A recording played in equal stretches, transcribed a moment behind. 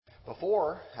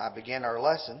Before I began our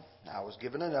lesson, I was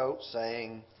given a note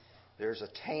saying there's a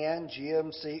tan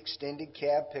GMC extended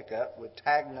cab pickup with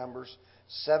tag numbers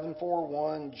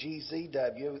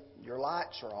 741GZW. Your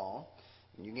lights are on.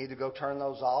 You need to go turn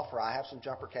those off, or I have some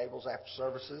jumper cables after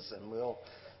services, and we'll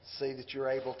see that you're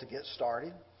able to get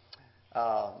started.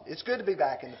 It's good to be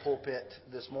back in the pulpit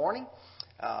this morning.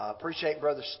 Appreciate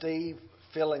Brother Steve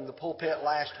filling the pulpit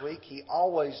last week. He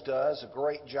always does a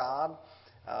great job.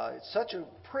 It's such a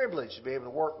privilege to be able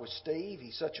to work with Steve.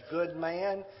 He's such a good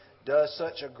man, does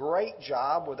such a great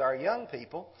job with our young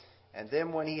people. And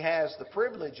then when he has the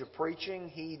privilege of preaching,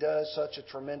 he does such a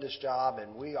tremendous job.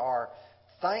 And we are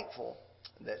thankful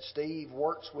that Steve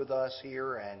works with us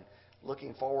here and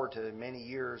looking forward to many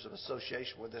years of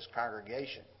association with this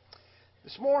congregation.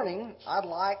 This morning, I'd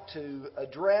like to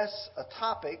address a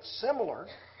topic similar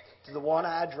to the one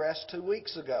I addressed 2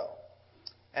 weeks ago.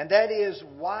 And that is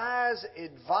wise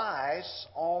advice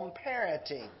on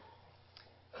parenting.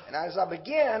 And as I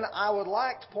begin, I would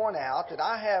like to point out that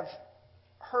I have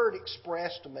heard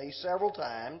expressed to me several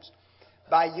times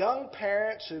by young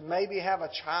parents who maybe have a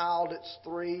child that's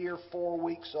 3 or 4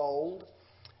 weeks old,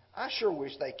 I sure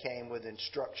wish they came with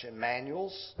instruction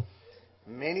manuals.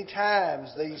 Many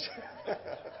times these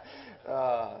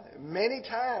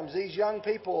young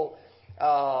people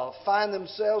find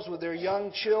themselves with their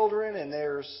young children, and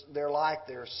they're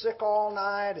sick all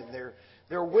night, and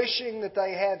they're wishing that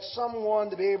they had someone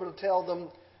to be able to tell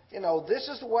them, this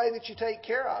is the way that you take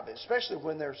care of it, especially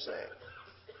when they're sick.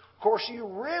 Of course, you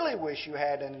really wish you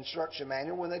had an instruction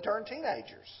manual when they turn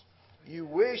teenagers. You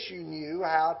wish you knew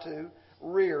how to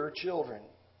rear children.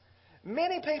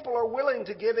 Many people are willing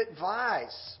to give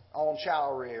advice on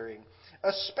child rearing,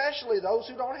 especially those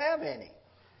who don't have any.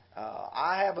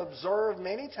 I have observed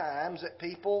many times that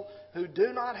people who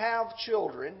do not have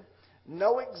children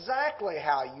know exactly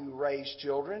how you raise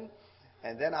children,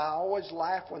 and then I always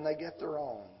laugh when they get their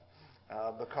own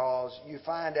because you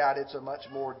find out it's a much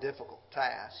more difficult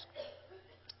task.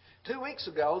 2 weeks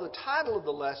ago, the title of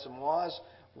the lesson was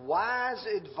Wise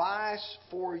Advice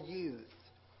for Youth.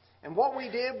 And what we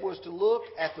did was to look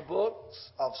at the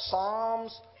books of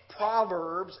Psalms,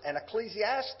 Proverbs, and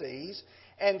Ecclesiastes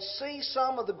and see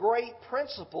some of the great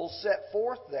principles set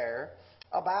forth there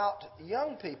about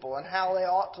young people and how they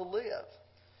ought to live.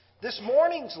 This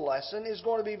morning's lesson is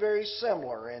going to be very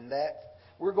similar in that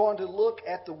we're going to look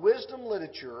at the wisdom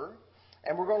literature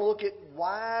and we're going to look at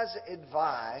wise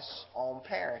advice on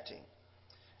parenting.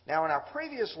 Now, in our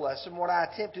previous lesson, what I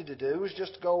attempted to do was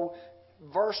just to go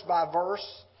verse by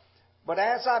verse. But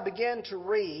as I began to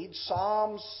read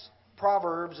Psalms,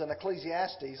 Proverbs, and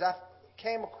Ecclesiastes, I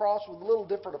came across with a little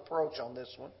different approach on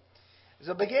this one. As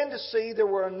I began to see there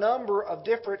were a number of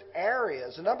different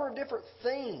areas, a number of different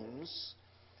themes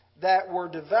that were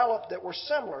developed that were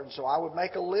similar. And so I would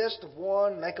make a list of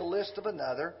one, make a list of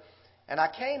another, and I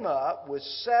came up with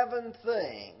 7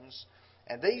 things.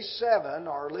 And these 7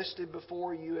 are listed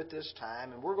before you at this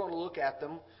time, and we're going to look at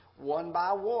them one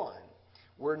by one.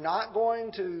 We're not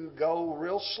going to go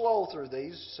real slow through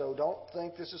these, so don't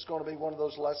think this is going to be one of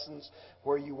those lessons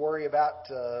where you worry about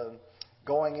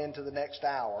going into the next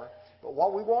hour. But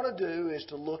what we want to do is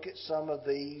to look at some of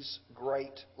these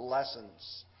great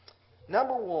lessons.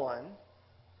 Number 1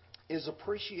 is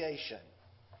appreciation.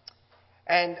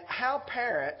 And how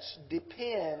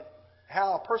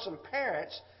a person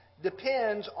parents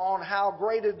depends on how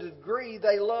great a degree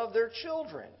they love their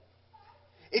children.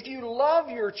 If you love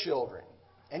your children,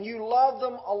 and you love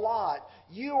them a lot,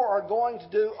 you are going to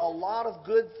do a lot of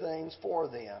good things for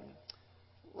them.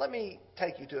 Let me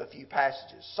take you to a few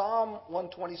passages. Psalm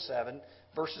 127,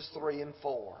 verses 3 and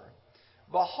 4.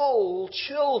 Behold,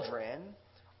 children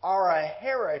are a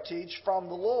heritage from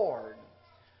the Lord.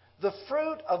 The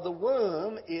fruit of the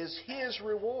womb is His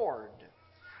reward.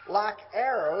 Like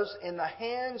arrows in the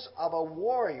hands of a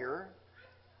warrior,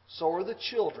 so are the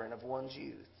children of one's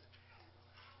youth.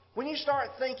 When you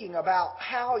start thinking about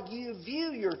how you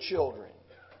view your children,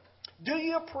 do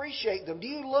you appreciate them? Do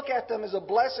you look at them as a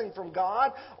blessing from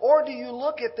God? Or do you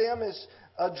look at them as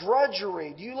a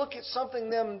drudgery? Do you look at something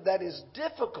that is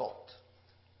difficult?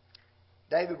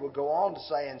 David would go on to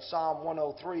say in Psalm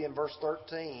 103 and verse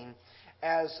 13,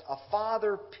 as a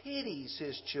father pities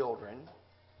his children,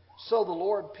 so the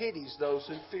Lord pities those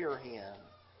who fear Him.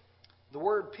 The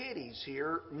word pities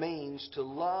here means to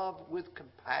love with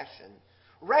compassion,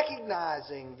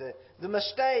 recognizing the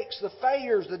mistakes, the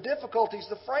failures, the difficulties,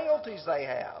 the frailties they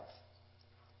have.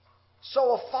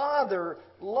 So a father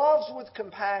loves with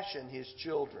compassion his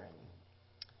children.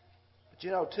 But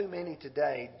too many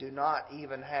today do not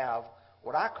even have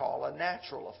what I call a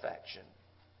natural affection.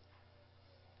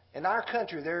 In our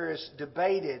country, there is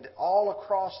debated all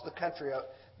across the country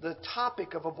the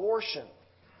topic of abortion.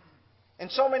 And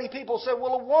so many people say,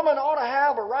 well, a woman ought to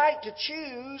have a right to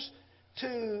choose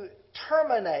to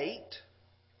terminate,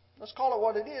 let's call it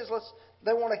what it is,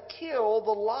 they want to kill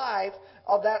the life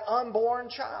of that unborn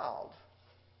child.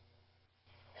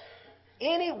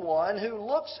 Anyone who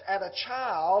looks at a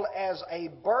child as a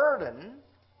burden,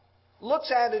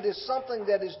 looks at it as something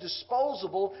that is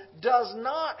disposable, does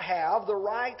not have the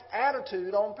right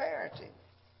attitude on parenting.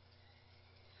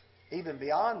 Even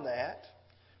beyond that,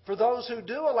 for those who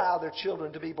do allow their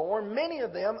children to be born, many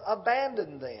of them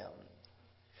abandon them.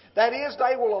 That is,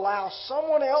 they will allow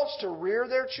someone else to rear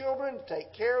their children, to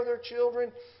take care of their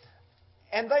children,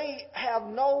 and they have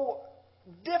no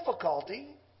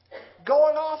difficulty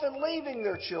going off and leaving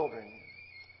their children.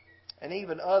 And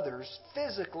even others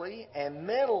physically and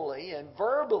mentally and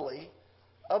verbally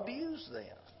abuse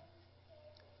them.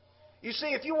 You see,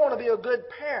 if you want to be a good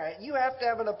parent, you have to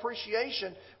have an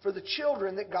appreciation for the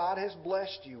children that God has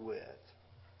blessed you with.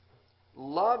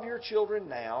 Love your children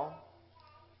now,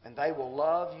 and they will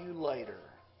love you later.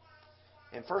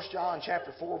 In 1 John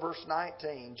chapter 4, verse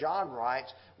 19, John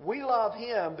writes, "We love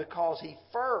Him because He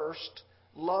first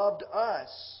loved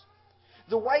us."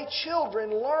 The way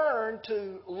children learn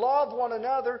to love one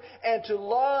another and to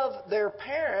love their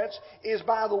parents is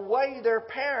by the way their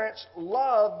parents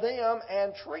love them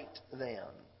and treat them.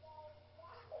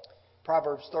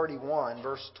 Proverbs 31,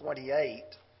 verse 28,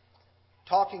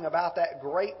 talking about that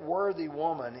great worthy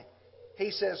woman,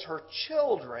 he says, "Her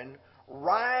children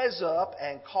rise up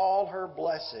and call her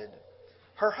blessed.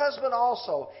 Her husband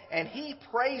also, and he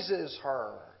praises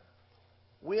her."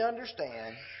 We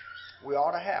understand we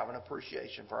ought to have an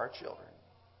appreciation for our children.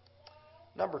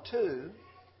 Number 2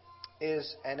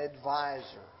 is an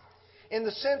advisor. In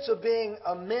the sense of being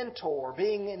a mentor,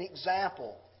 being an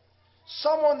example.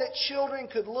 Someone that children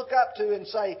could look up to and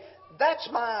say, that's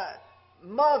my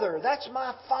mother, that's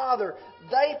my father.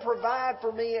 They provide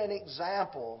for me an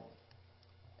example.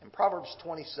 In Proverbs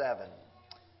 27,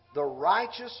 the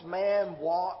righteous man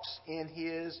walks in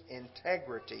his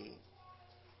integrity.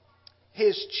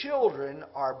 His children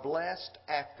are blessed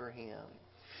after him.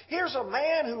 Here's a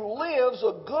man who lives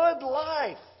a good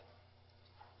life.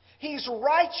 He's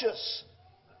righteous.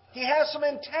 He has some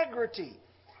integrity.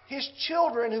 His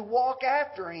children who walk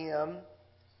after him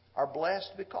are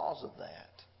blessed because of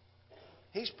that.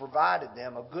 He's provided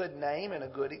them a good name and a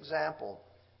good example.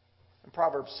 In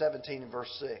Proverbs 17 and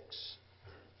verse 6,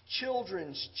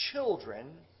 children's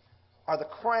children are the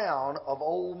crown of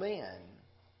old men,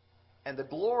 and the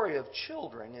glory of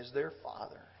children is their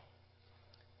father.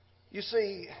 You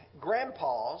see,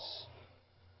 grandpas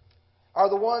are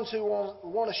the ones who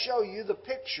want to show you the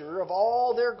picture of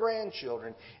all their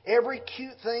grandchildren. Every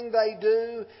cute thing they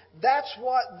do, that's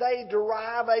what they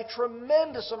derive a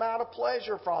tremendous amount of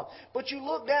pleasure from. But you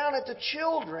look down at the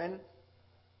children,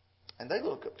 and they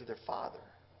look up to their father.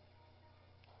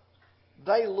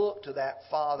 They look to that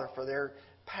father for their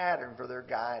pattern, for their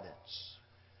guidance.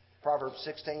 Proverbs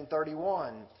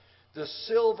 16:31, "The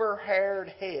silver-haired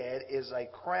head is a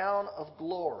crown of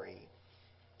glory,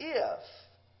 if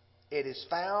it is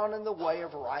found in the way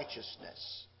of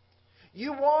righteousness."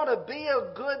 You want to be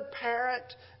a good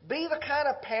parent, be the kind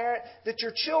of parent that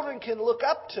your children can look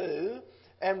up to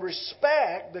and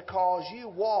respect because you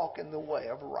walk in the way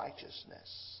of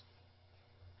righteousness.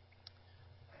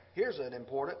 Here's an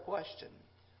important question.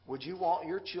 Would you want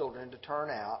your children to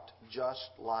turn out just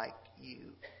like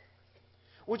you?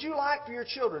 Would you like for your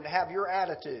children to have your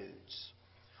attitudes?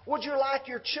 Would you like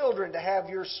your children to have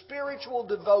your spiritual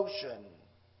devotion?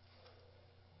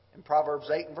 In Proverbs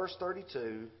 8 and verse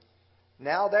 32,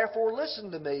 "Now therefore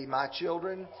listen to me, my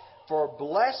children, for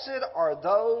blessed are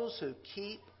those who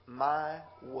keep my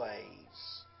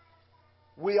ways."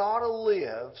 We ought to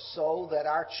live so that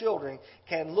our children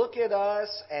can look at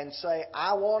us and say,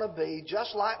 "I want to be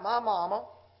just like my mama.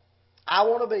 I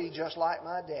want to be just like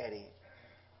my daddy,"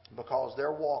 because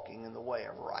they're walking in the way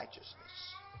of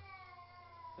righteousness.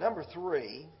 Number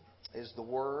 3 is the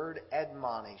word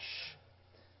admonish.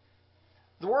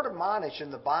 The word admonish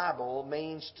in the Bible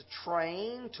means to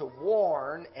train, to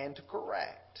warn, and to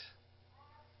correct.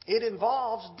 It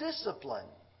involves discipline.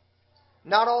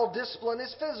 Not all discipline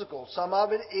is physical. Some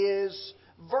of it is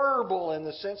verbal in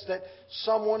the sense that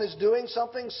someone is doing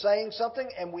something, saying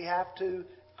something, and we have to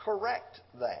correct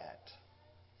that.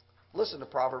 Listen to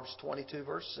Proverbs 22,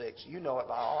 verse 6. You know it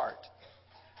by heart.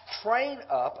 "Train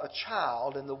up a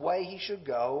child in the way he should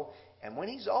go, and when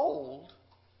he's old,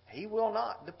 he will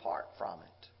not depart from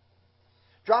it."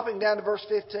 Dropping down to verse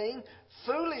 15,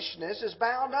 "Foolishness is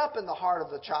bound up in the heart of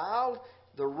the child,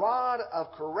 the rod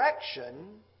of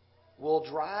correction will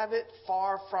drive it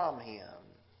far from him.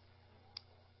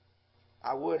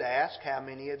 I would ask how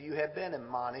many of you have been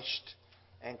admonished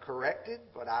and corrected,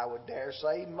 but I would dare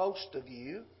say most of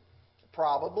you,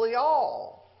 probably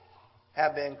all,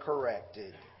 have been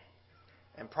corrected.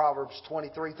 In Proverbs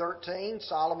 23:13,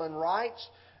 Solomon writes,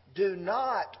 "Do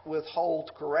not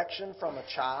withhold correction from a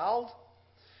child,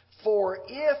 for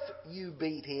if you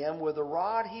beat him with a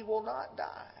rod, he will not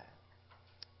die."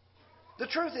 The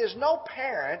truth is, no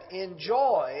parent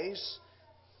enjoys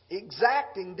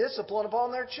exacting discipline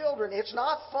upon their children. It's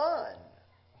not fun.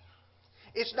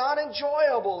 It's not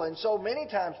enjoyable, and so many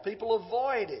times people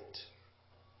avoid it.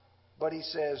 But he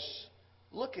says,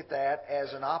 look at that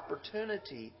as an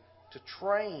opportunity to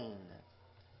train.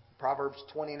 Proverbs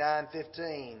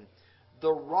 29:15,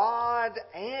 "The rod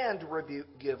and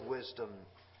rebuke give wisdom,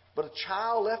 but a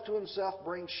child left to himself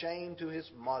brings shame to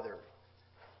his mother."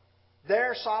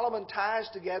 There Solomon ties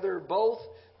together both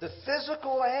the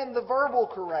physical and the verbal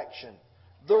correction,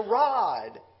 the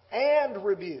rod and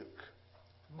rebuke.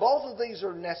 Both of these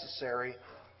are necessary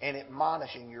in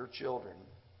admonishing your children.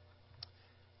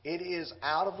 It is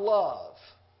out of love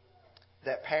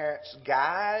that parents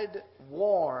guide,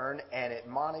 warn, and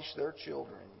admonish their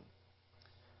children.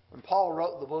 When Paul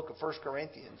wrote the book of 1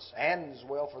 Corinthians, and as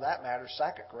well for that matter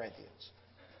 2 Corinthians,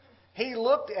 he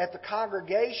looked at the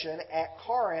congregation at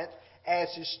Corinth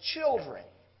as his children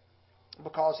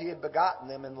because he had begotten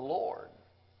them in the Lord.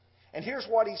 And here's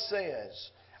what he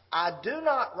says, "I do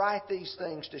not write these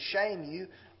things to shame you,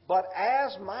 but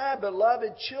as my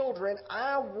beloved children,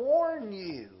 I warn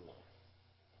you."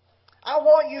 I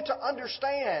want you to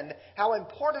understand how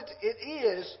important it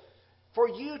is for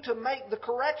you to make the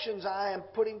corrections I am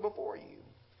putting before you.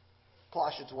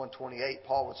 Colossians 1:28,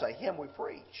 Paul would say, "Him we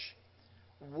preach,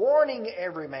 warning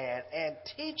every man and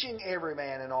teaching every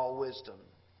man in all wisdom,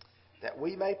 that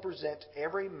we may present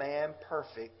every man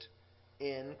perfect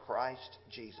in Christ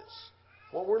Jesus."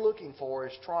 What we're looking for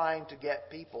is trying to get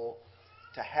people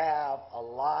to have a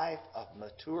life of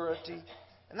maturity,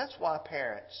 and that's why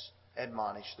parents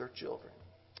admonish their children.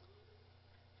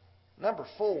 Number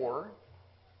 4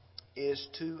 is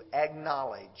to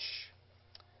acknowledge.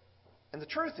 And the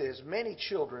truth is, many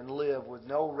children live with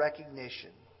no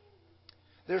recognition.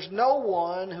 There's no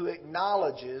one who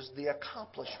acknowledges the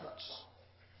accomplishments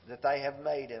that they have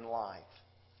made in life.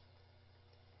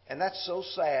 And that's so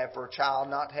sad for a child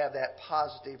not to have that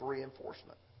positive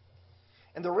reinforcement.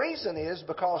 And the reason is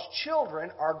because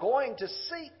children are going to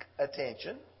seek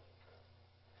attention,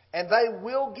 and they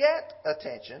will get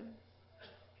attention.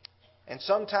 And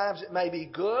sometimes it may be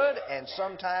good, and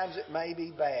sometimes it may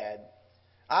be bad.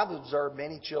 I've observed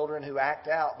many children who act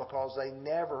out because they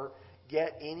never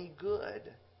get any good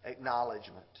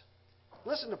acknowledgement.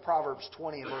 Listen to Proverbs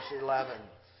 20 and verse 11.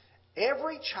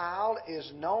 "Every child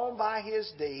is known by his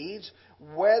deeds,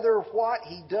 whether what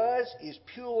he does is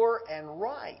pure and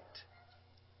right."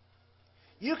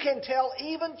 You can tell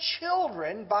even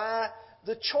children by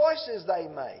the choices they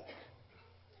make.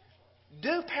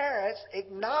 Do parents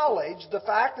acknowledge the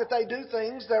fact that they do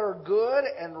things that are good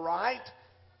and right?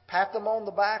 Pat them on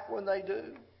the back when they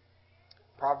do?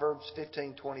 Proverbs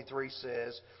 15:23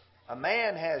 says, "A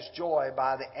man has joy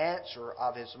by the answer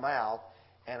of his mouth,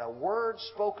 and a word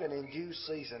spoken in due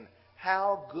season,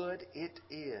 how good it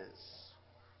is."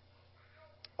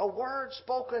 A word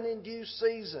spoken in due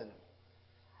season.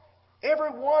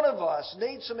 Every one of us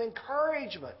needs some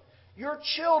encouragement. Your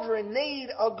children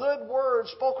need a good word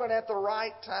spoken at the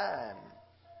right time.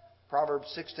 Proverbs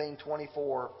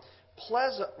 16:24,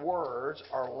 "Pleasant words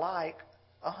are like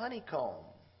a honeycomb,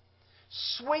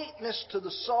 sweetness to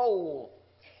the soul,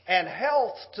 and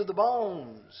health to the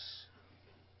bones."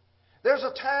 There's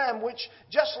a time which,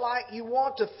 just like you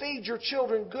want to feed your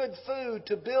children good food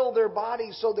to build their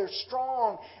bodies so they're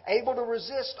strong, able to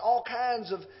resist all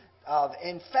kinds of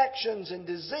infections and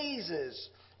diseases.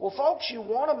 Well, folks, you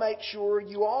want to make sure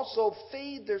you also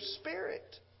feed their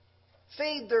spirit,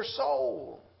 feed their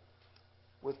soul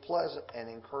with pleasant and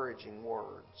encouraging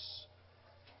words.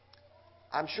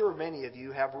 I'm sure many of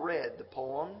you have read the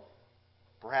poem,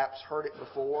 perhaps heard it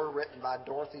before, written by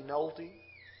Dorothy Nolte.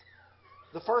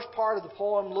 The first part of the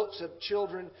poem looks at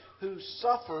children who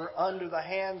suffer under the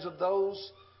hands of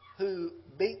those who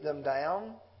beat them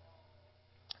down,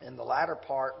 and the latter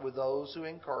part with those who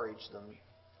encourage them.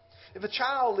 If a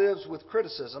child lives with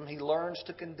criticism, he learns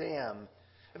to condemn.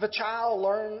 If a child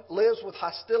lives with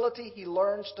hostility, he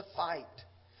learns to fight.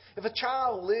 If a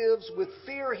child lives with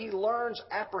fear, he learns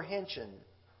apprehension,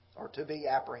 or to be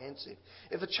apprehensive.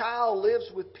 If a child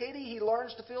lives with pity, he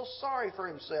learns to feel sorry for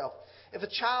himself. If a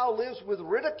child lives with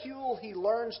ridicule, he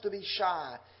learns to be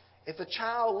shy. If a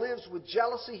child lives with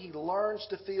jealousy, he learns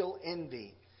to feel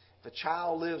envy. If a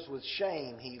child lives with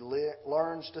shame, he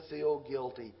learns to feel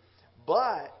guilty.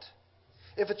 But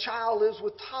if a child lives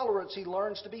with tolerance, he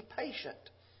learns to be patient.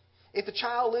 If a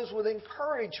child lives with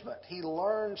encouragement, he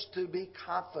learns to be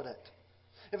confident.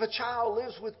 If a child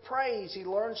lives with praise, he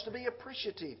learns to be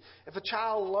appreciative. If a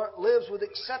child lives with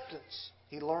acceptance,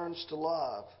 he learns to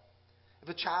love. If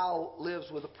a child lives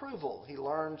with approval, he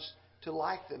learns to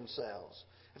like themselves.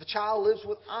 If a child lives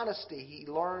with honesty, he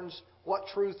learns what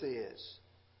truth is.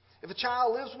 If a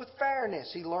child lives with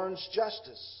fairness, he learns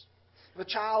justice. If a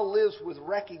child lives with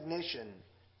recognition,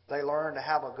 they learn to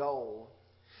have a goal.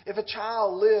 If a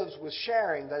child lives with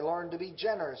sharing, they learn to be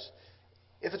generous.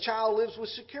 If a child lives with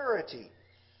security,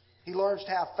 he learns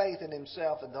to have faith in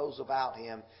himself and those about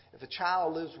him. If a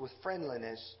child lives with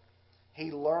friendliness,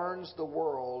 he learns the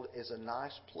world is a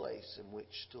nice place in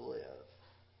which to live.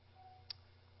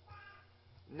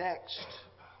 Next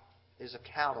is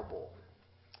accountable.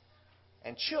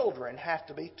 And children have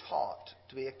to be taught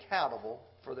to be accountable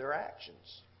for their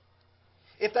actions.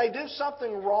 If they do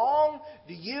something wrong,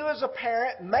 do you as a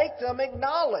parent make them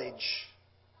acknowledge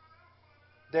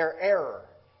their error,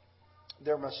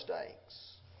 their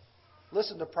mistakes?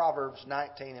 Listen to Proverbs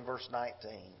 19 and verse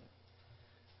 19.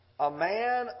 A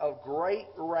man of great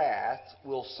wrath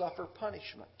will suffer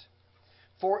punishment.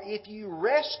 For if you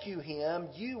rescue him,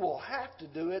 you will have to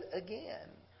do it again.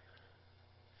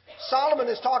 Solomon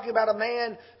is talking about a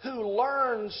man who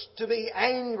learns to be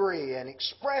angry and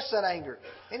express that anger.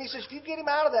 And he says, if you get him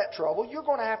out of that trouble, you're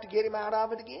going to have to get him out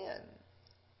of it again.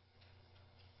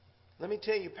 Let me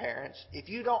tell you, parents, if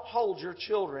you don't hold your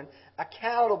children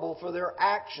accountable for their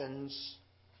actions,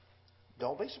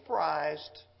 don't be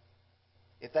surprised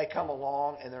if they come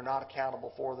along and they're not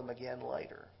accountable for them again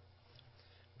later.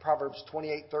 Proverbs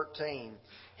 28:13.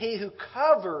 He who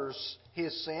covers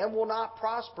his sin will not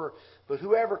prosper, but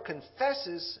whoever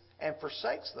confesses and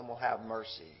forsakes them will have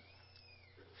mercy.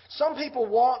 Some people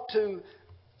want to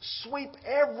sweep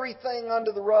everything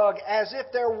under the rug as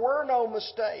if there were no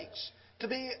mistakes, to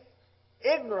be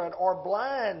ignorant or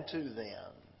blind to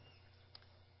them.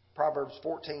 Proverbs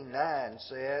 14:9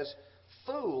 says,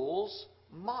 fools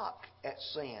mock at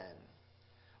sin,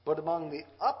 but among the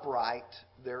upright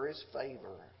there is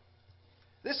favor.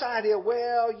 This idea,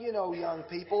 well, you know, young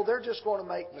people, they're just going to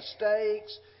make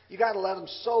mistakes. You got to let them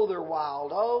sow their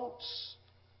wild oats.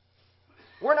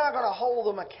 We're not going to hold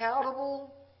them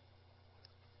accountable.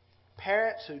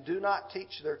 Parents who do not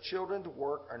teach their children to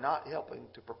work are not helping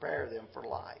to prepare them for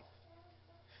life.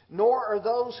 Nor are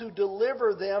those who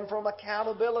deliver them from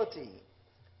accountability.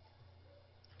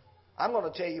 I'm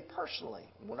going to tell you personally,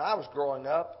 when I was growing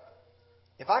up,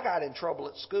 if I got in trouble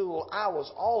at school, I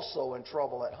was also in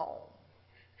trouble at home.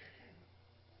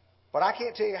 But I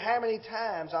can't tell you how many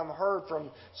times I've heard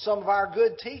from some of our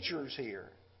good teachers here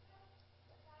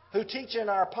who teach in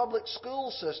our public school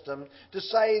system to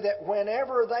say that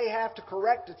whenever they have to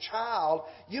correct a child,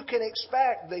 you can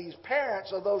expect these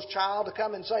parents of those child to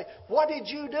come and say, what did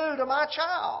you do to my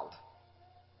child?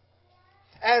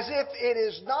 As if it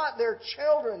is not their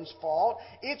children's fault,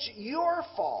 it's your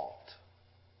fault.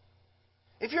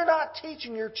 If you're not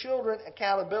teaching your children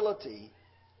accountability,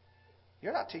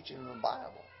 you're not teaching them the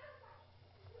Bible.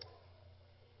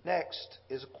 Next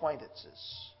is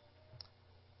acquaintances.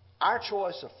 Our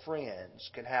choice of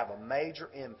friends can have a major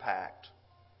impact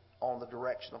on the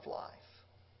direction of life.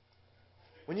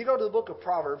 When you go to the book of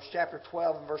Proverbs, chapter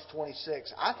 12 and verse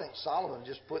 26, I think Solomon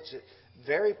just puts it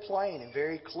very plain and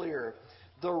very clear.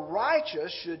 The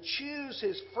righteous should choose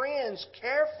his friends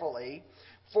carefully,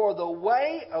 for the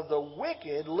way of the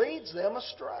wicked leads them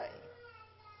astray.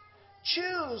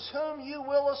 Choose whom you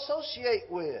will associate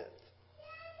with.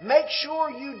 Make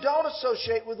sure you don't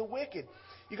associate with the wicked.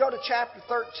 You go to chapter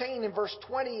 13 and verse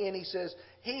 20 and he says,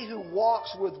 he who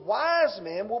walks with wise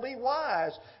men will be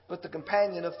wise, but the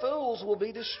companion of fools will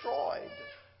be destroyed.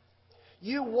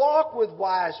 You walk with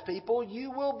wise people,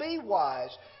 you will be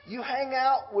wise. You hang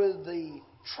out with the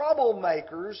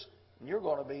troublemakers, and you're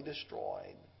going to be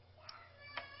destroyed.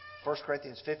 1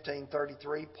 Corinthians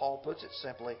 15:33, Paul puts it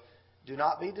simply, do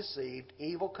not be deceived,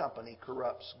 evil company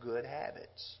corrupts good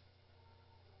habits.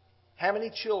 How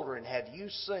many children have you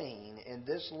seen in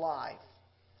this life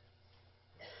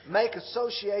make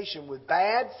association with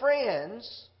bad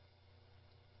friends,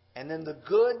 and then the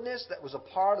goodness that was a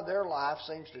part of their life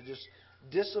seems to just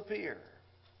disappear?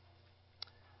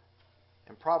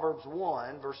 In Proverbs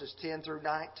 1, verses 10 through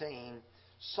 19,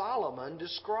 Solomon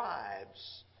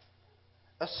describes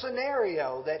a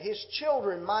scenario that his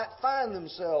children might find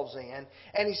themselves in.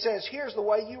 And he says, here's the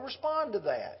way you respond to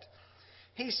that.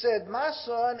 He said, my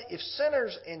son, if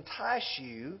sinners entice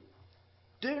you,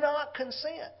 do not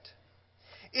consent.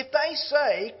 If they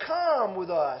say, come with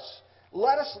us,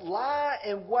 let us lie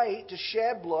in wait to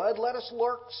shed blood, let us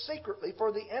lurk secretly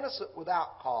for the innocent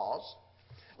without cause.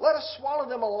 Let us swallow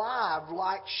them alive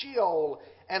like Sheol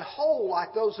and whole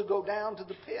like those who go down to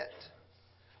the pit.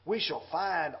 We shall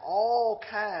find all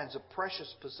kinds of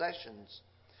precious possessions.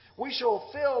 We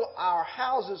shall fill our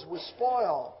houses with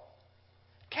spoil.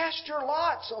 Cast your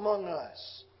lots among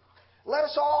us. Let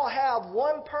us all have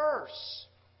one purse.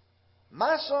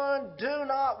 My son, do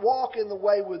not walk in the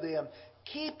way with them.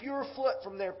 Keep your foot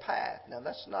from their path. Now,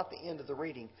 that's not the end of the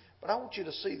reading, but I want you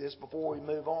to see this before we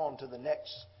move on to the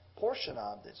next portion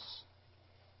of this.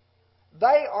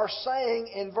 They are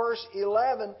saying in verse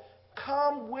 11,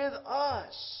 come with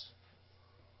us.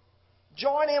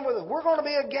 Join in with us. We're going to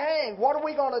be a gang. What are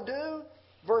we going to do?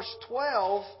 Verse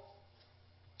 12,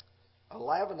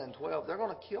 11 and 12, they're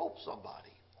going to kill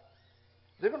somebody.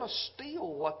 They're going to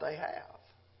steal what they have.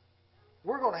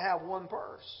 We're going to have one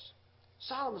purse.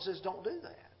 Solomon says, don't do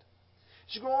that.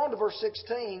 As you go on to verse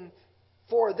 16,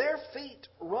 for their feet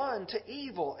run to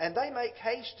evil, and they make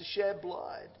haste to shed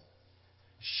blood.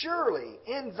 Surely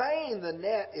in vain the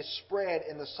net is spread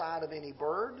in the sight of any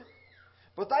bird,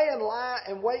 but they lie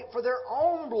and wait for their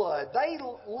own blood. They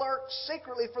lurk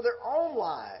secretly for their own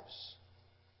lives.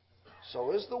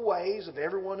 So is the ways of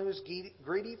everyone who is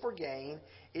greedy for gain.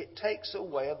 It takes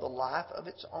away of the life of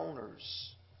its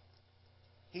owners.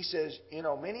 He says,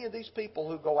 many of these people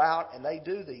who go out and they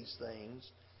do these things,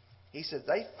 he says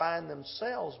they find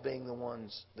themselves being the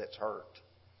ones that's hurt.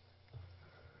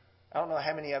 I don't know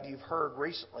how many of you have heard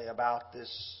recently about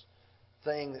this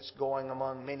thing that's going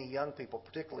among many young people,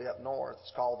 particularly up north.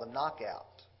 It's called the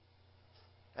knockout.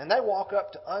 And they walk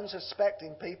up to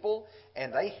unsuspecting people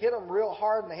and they hit them real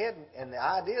hard in the head, and the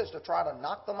idea is to try to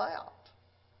knock them out.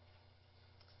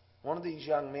 One of these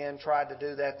young men tried to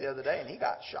do that the other day and he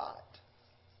got shot.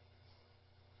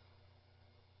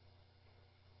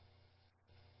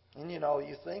 And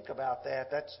you think about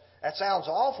that. That sounds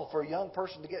awful for a young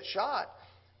person to get shot.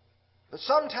 But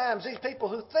sometimes these people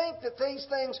who think that these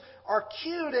things are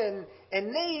cute and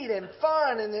neat and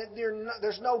fun and that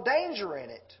there's no danger in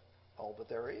it. Oh, but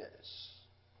there is.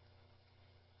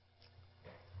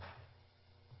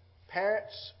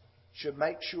 Parents should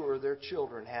make sure their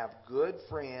children have good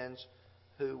friends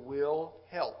who will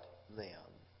help them.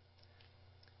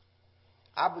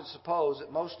 I would suppose that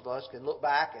most of us can look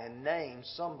back and name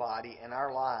somebody in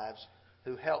our lives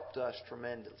who helped us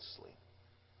tremendously.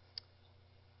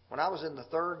 When I was in the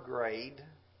 3rd grade,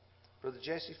 Brother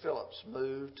Jesse Phillips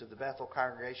moved to the Bethel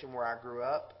congregation where I grew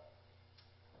up.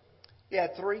 He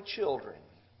had 3 children.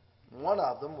 One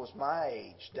of them was my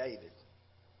age, David.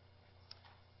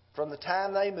 From the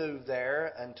time they moved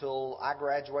there until I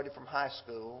graduated from high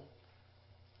school,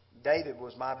 David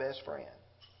was my best friend.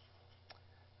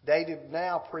 David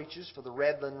now preaches for the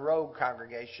Redland Road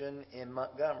congregation in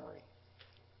Montgomery.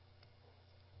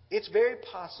 It's very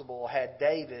possible, had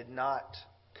David not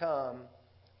come,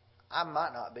 I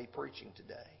might not be preaching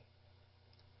today.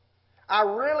 I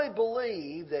really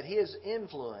believe that his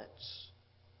influence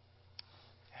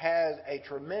has a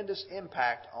tremendous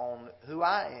impact on who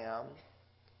I am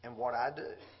and what I do.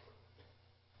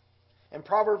 In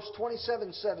Proverbs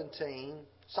 27:17,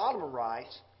 Solomon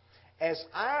writes, as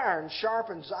iron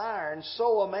sharpens iron,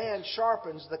 so a man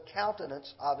sharpens the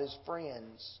countenance of his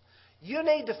friends. You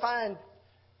need to find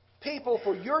people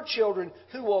for your children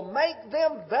who will make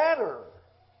them better,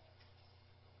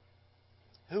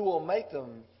 who will make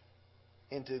them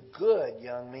into good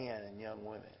young men and young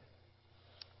women.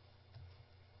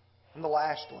 And the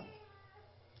last one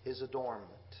is adornment.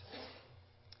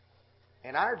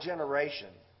 In our generation,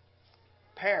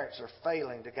 parents are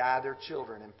failing to guide their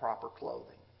children in proper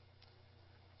clothing.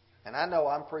 And I know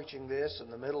I'm preaching this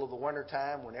in the middle of the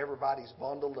wintertime when everybody's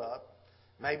bundled up.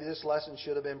 Maybe this lesson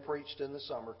should have been preached in the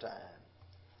summertime.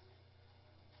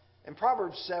 In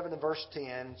Proverbs 7 and verse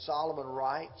 10, Solomon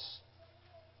writes,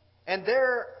 and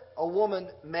there a woman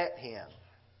met him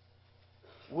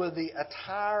with the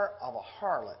attire of a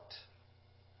harlot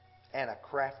and a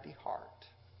crafty heart.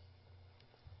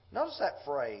 Notice that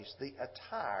phrase, the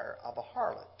attire of a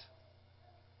harlot.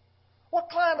 What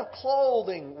kind of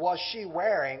clothing was she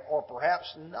wearing, or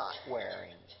perhaps not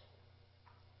wearing?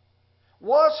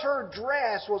 Was her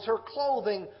dress, was her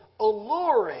clothing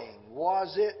alluring?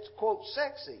 Was it, quote,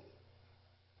 sexy?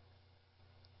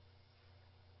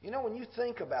 When you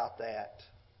think about that,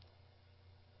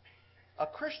 a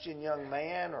Christian young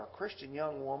man or a Christian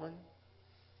young woman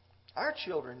Our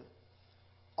children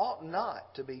ought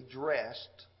not to be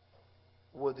dressed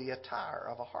with the attire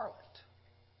of a harlot.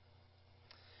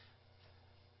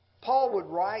 Paul would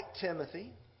write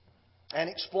Timothy and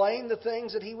explain the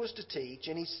things that he was to teach.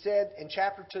 And he said in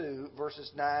chapter 2,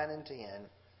 verses 9 and 10,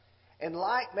 in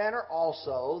like manner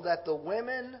also that the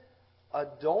women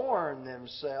adorn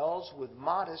themselves with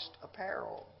modest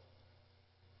apparel,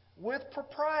 with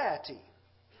propriety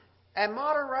and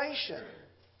moderation,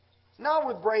 not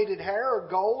with braided hair or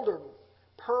gold or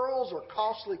pearls or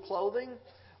costly clothing,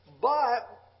 but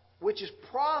which is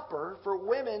proper for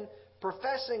women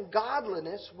professing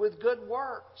godliness with good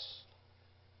works.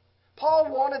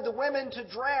 Paul wanted the women to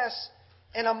dress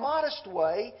in a modest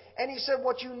way, and he said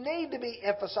what you need to be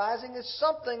emphasizing is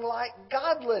something like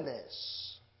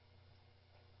godliness.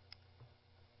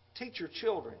 Teach your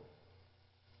children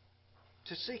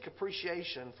to seek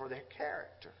appreciation for their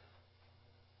character,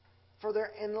 for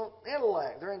their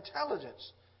intellect, their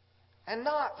intelligence, and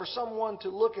not for someone to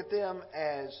look at them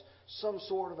as some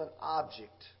sort of an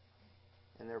object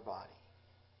in their body.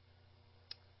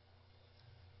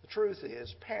 The truth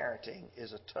is, parenting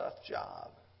is a tough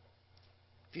job.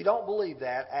 If you don't believe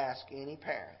that, ask any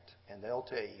parent, and they'll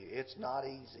tell you it's not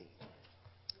easy.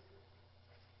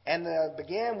 And they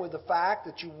began with the fact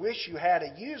that you wish you had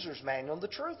a user's manual. The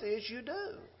truth is, you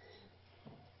do.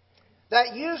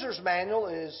 That user's manual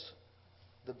is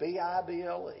the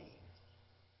Bible.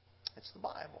 It's the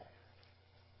Bible.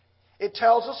 It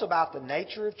tells us about the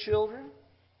nature of children.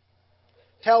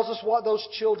 It tells us what those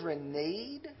children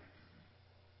need.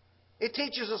 It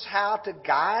teaches us how to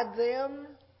guide them,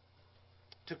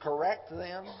 to correct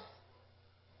them,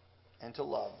 and to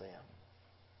love them.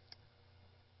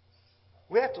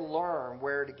 We have to learn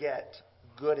where to get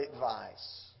good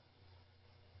advice.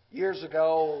 Years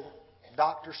ago,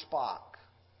 Dr. Spock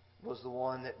was the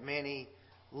one that many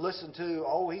listened to.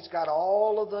 Oh, he's got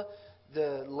all of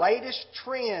the latest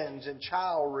trends in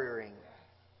child rearing.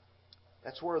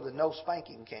 That's where the no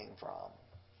spanking came from.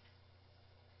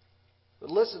 But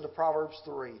listen to Proverbs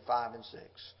 3, 5 and 6.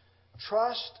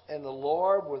 Trust in the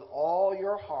Lord with all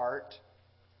your heart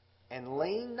and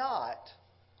lean not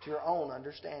to your own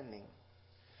understanding.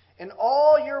 In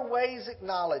all your ways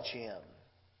acknowledge Him,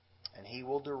 and He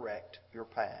will direct your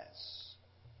paths.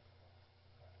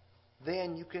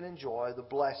 Then you can enjoy the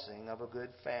blessing of a good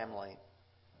family.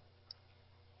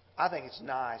 I think it's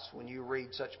nice when you read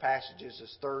such passages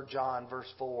as 3 John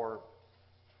verse 4,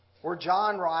 where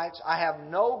John writes, I have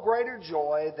no greater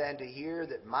joy than to hear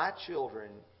that my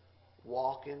children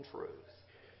walk in truth.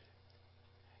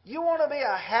 You want to be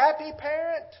a happy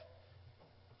parent?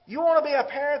 You want to be a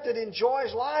parent that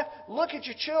enjoys life? Look at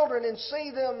your children and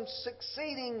see them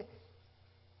succeeding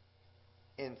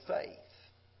in faith.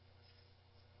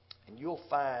 And you'll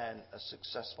find a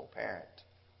successful parent.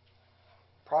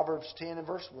 Proverbs 10 and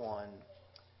verse 1.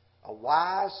 A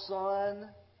wise son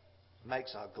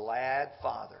makes a glad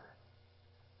father,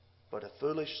 but a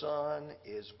foolish son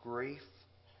is grief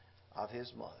of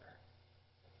his mother.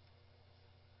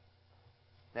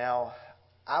 Now,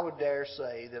 I would dare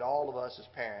say that all of us as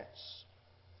parents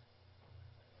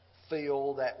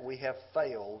feel that we have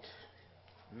failed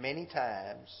many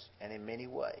times and in many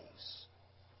ways.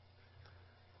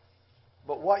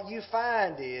 But what you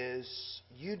find is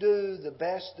you do the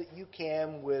best that you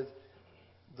can with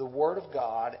the Word of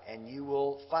God and you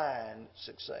will find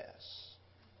success.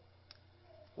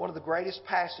 One of the greatest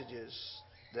passages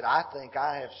that I think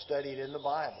I have studied in the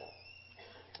Bible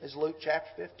is Luke chapter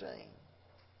 15.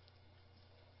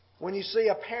 When you see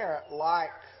a parent like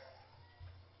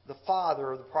the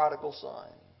father of the prodigal son,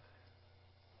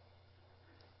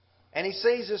 and he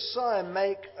sees his son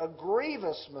make a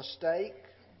grievous mistake,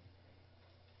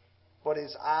 but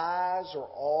his eyes are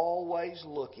always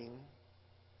looking,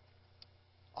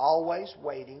 always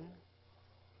waiting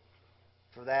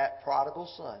for that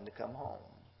prodigal son to come home.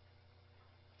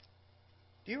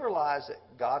 Do you realize that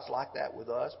God's like that with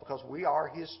us because we are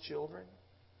His children?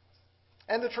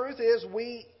 And the truth is,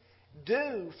 we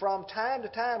do from time to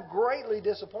time greatly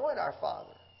disappoint our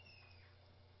Father.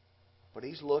 But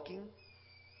He's looking,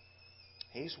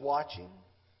 He's watching,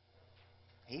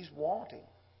 He's wanting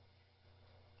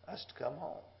us to come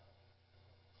home.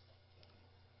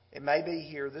 It may be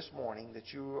here this morning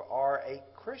that you are a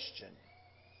Christian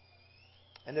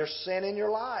and there's sin in your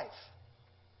life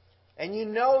and you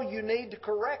know you need to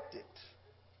correct it.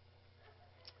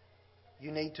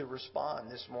 You need to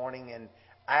respond this morning and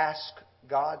ask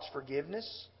God's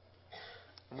forgiveness.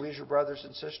 And we as your brothers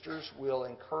and sisters will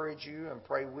encourage you and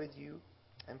pray with you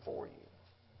and for you.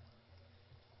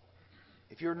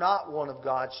 If you're not one of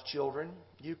God's children,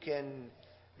 you can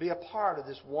be a part of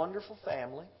this wonderful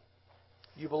family.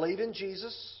 You believe in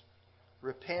Jesus,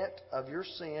 repent of your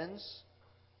sins,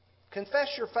 confess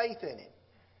your faith in Him,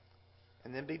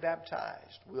 and then be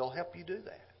baptized. We'll help you do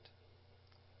that.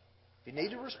 If you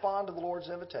need to respond to the Lord's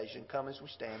invitation, come as we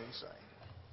stand and sing.